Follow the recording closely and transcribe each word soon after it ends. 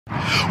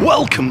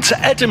Welcome to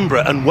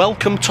Edinburgh and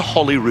welcome to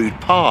Holyrood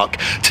Park.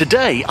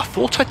 Today I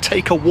thought I'd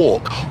take a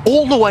walk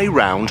all the way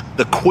round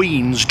the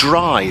Queen's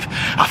Drive.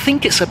 I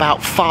think it's about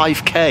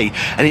 5k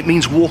and it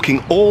means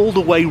walking all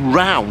the way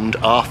round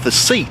Arthur's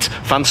Seat.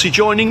 Fancy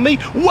joining me?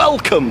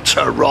 Welcome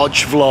to Rog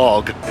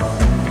Vlog.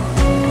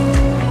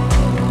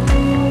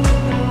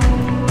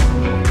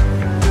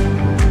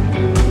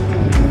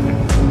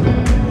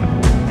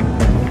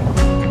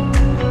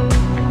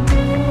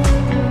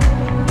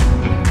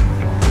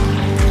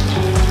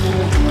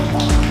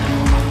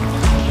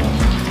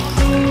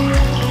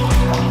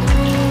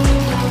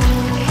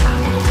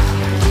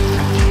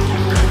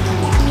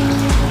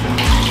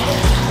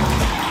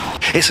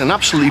 It's an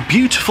absolutely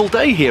beautiful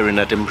day here in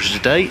Edinburgh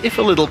today, if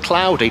a little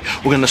cloudy.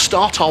 We're going to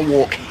start our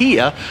walk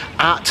here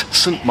at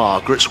St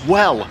Margaret's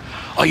Well.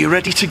 Are you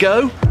ready to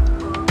go?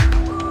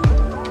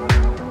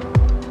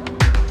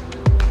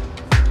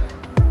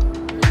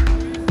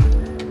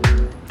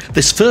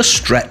 This first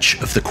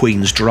stretch of the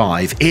Queen's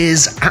Drive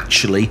is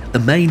actually the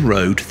main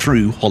road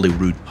through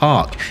Holyrood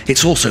Park.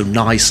 It's also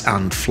nice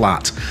and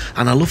flat,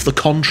 and I love the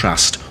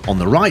contrast. On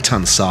the right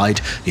hand side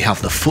you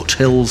have the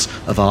foothills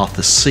of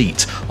Arthur's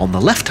Seat. On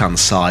the left hand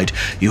side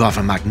you have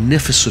a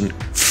magnificent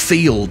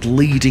field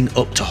leading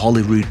up to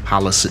Holyrood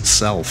Palace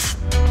itself.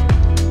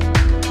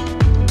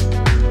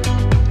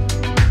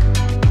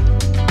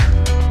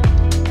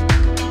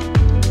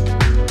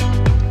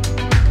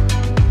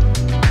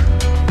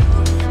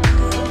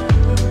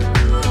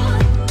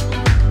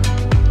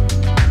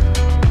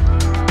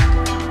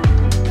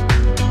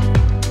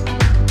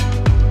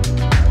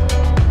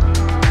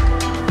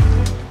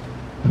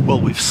 Well,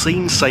 we've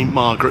seen St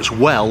Margaret's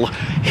Well.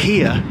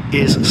 Here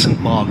is St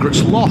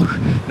Margaret's Loch.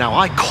 Now,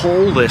 I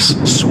call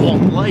this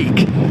Swan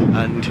Lake,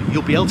 and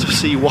you'll be able to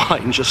see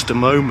why in just a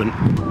moment.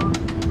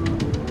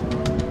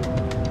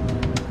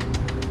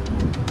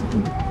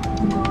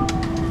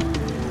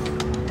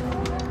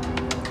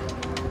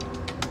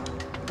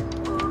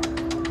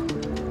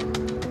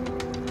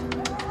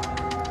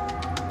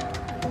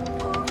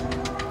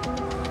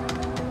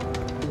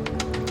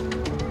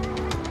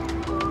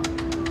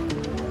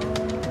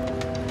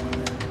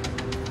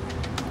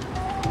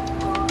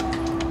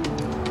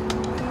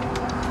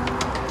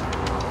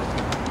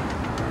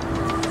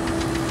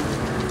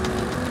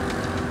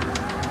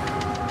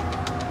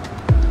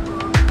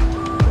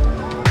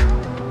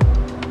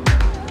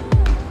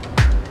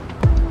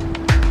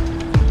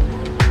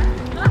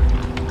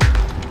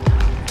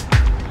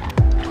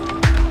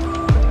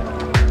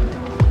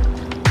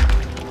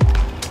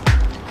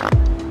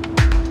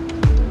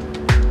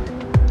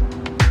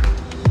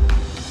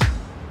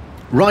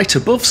 Right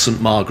above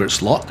St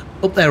Margaret's Loch,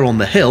 up there on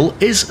the hill,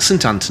 is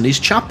St Anthony's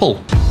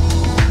Chapel.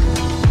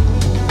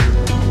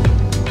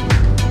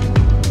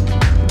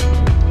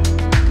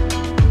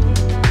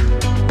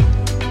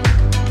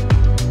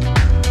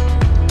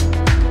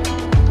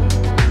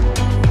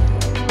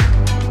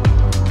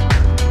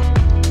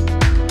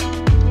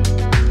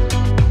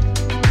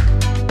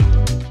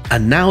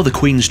 And now the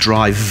Queen's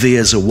Drive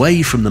veers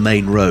away from the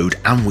main road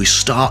and we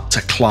start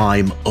to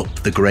climb up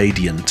the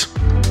gradient.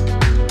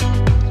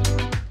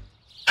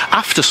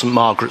 After St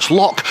Margaret's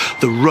Loch,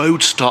 the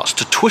road starts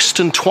to twist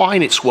and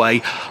twine its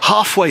way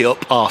halfway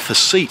up Arthur's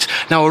Seat.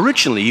 Now,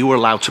 originally you were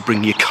allowed to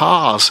bring your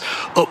cars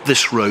up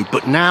this road,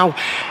 but now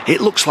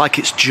it looks like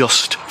it's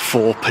just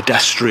for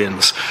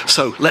pedestrians.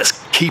 So let's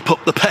keep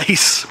up the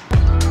pace.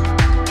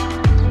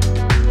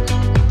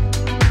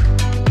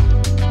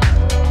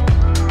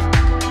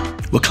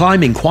 We're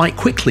climbing quite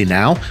quickly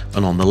now,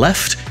 and on the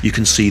left you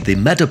can see the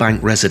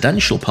Meadowbank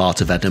residential part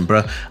of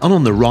Edinburgh, and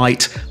on the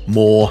right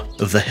more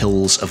of the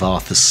hills of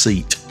Arthur's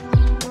Seat.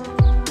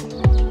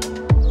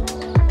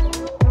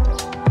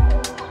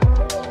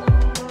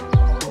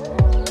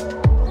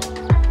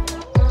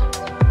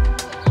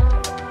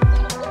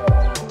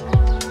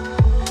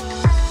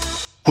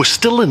 We're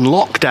still in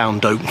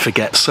lockdown, don't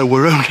forget, so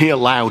we're only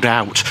allowed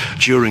out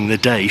during the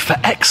day for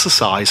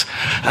exercise.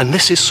 And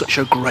this is such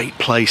a great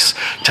place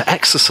to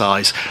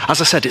exercise.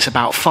 As I said, it's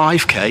about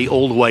 5k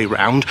all the way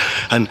round,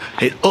 and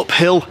it's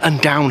uphill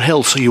and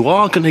downhill, so you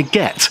are going to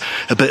get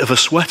a bit of a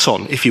sweat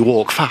on if you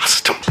walk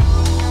fast.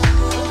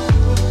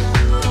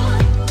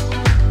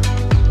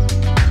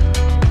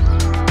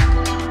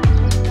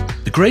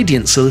 The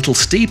gradient's a little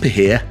steeper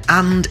here,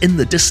 and in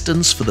the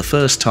distance for the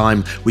first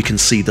time we can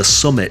see the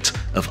summit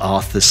of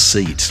Arthur's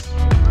Seat.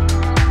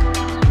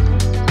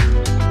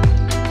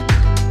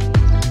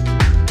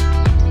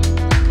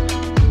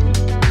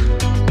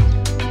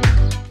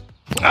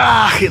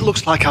 It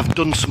looks like I've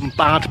done some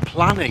bad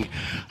planning.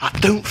 I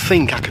don't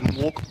think I can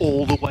walk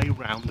all the way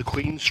around the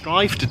Queen's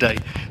Drive today.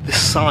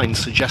 This sign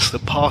suggests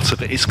that part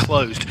of it is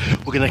closed.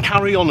 We're going to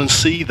carry on and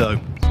see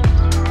though.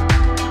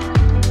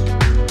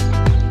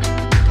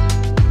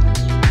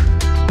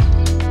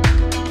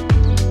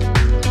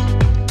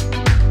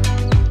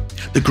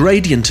 The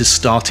gradient is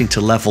starting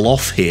to level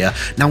off here.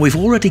 Now we've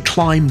already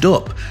climbed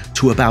up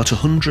to about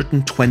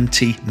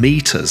 120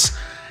 metres.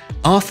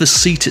 Arthur's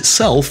Seat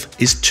itself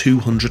is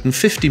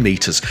 250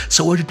 metres,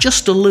 so we're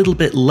just a little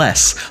bit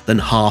less than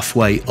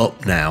halfway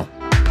up now.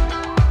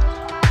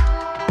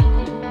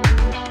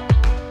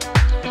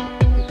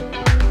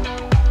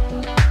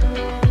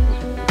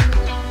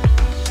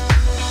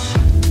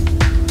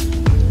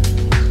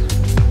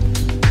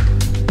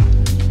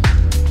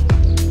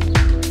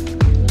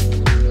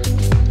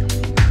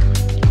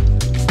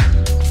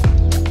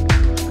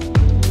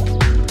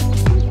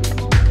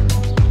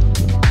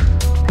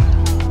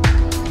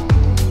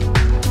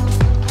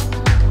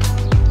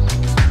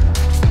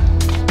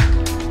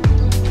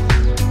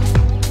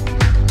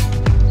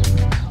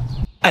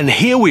 And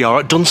here we are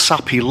at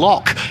Dunsapi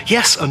Loch.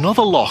 Yes,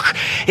 another loch.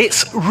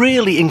 It's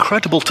really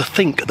incredible to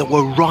think that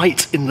we're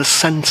right in the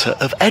centre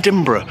of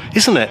Edinburgh,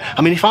 isn't it?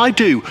 I mean, if I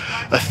do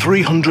a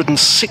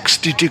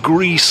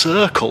 360-degree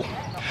circle,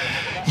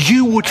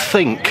 you would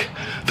think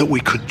that we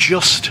could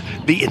just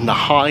be in the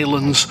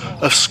Highlands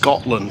of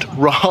Scotland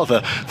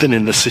rather than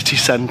in the city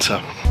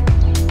centre.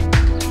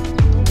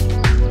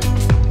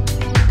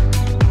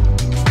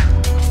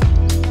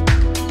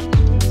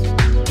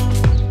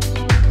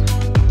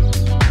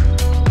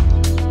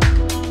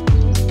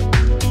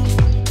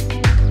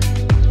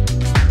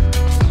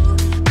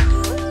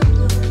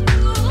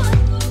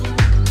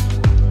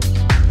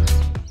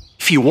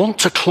 If you want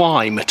to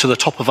climb to the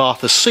top of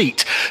Arthur's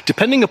Seat,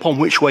 depending upon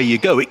which way you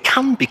go, it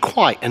can be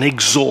quite an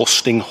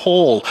exhausting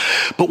haul.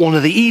 But one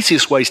of the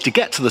easiest ways to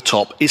get to the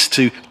top is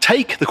to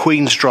take the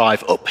Queen's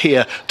Drive up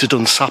here to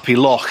Dunsapi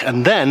Loch,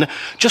 and then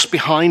just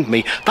behind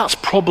me, that's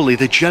probably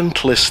the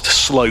gentlest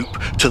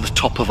slope to the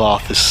top of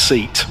Arthur's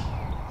Seat.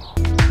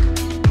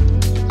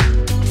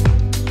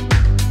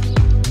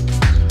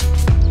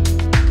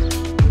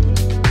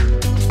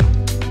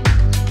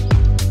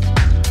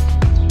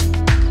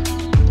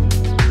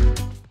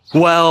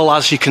 Well,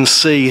 as you can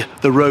see,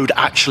 the road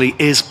actually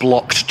is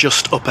blocked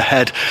just up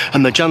ahead,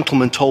 and the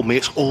gentleman told me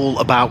it's all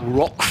about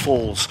rock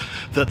falls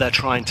that they're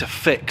trying to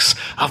fix.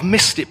 I've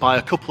missed it by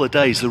a couple of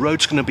days. The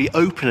road's going to be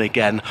open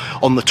again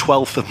on the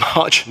 12th of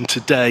March, and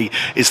today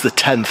is the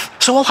 10th,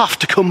 so I'll have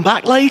to come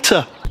back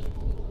later.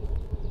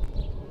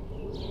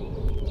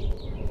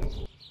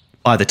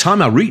 By the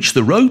time I reached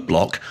the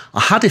roadblock,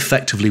 I had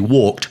effectively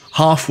walked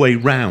halfway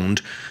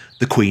round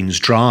the Queen's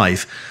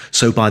Drive,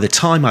 so by the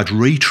time I'd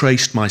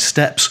retraced my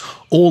steps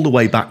all the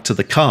way back to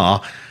the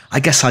car, I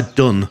guess I'd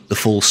done the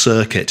full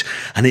circuit,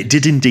 and it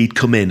did indeed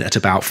come in at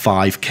about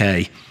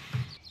 5k.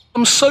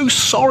 I'm so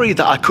sorry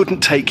that I couldn't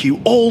take you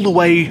all the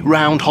way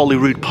round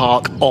Holyrood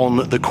Park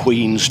on the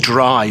Queen's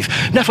Drive.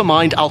 Never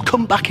mind, I'll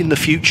come back in the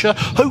future,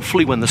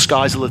 hopefully when the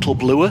sky's a little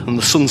bluer and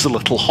the sun's a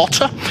little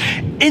hotter.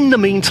 In the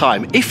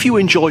meantime, if you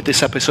enjoyed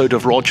this episode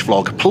of Rog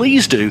Vlog,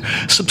 please do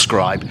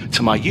subscribe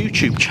to my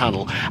YouTube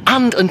channel.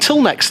 And until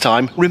next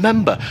time,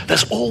 remember,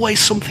 there's always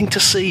something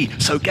to see,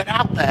 so get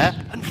out there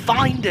and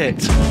find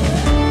it.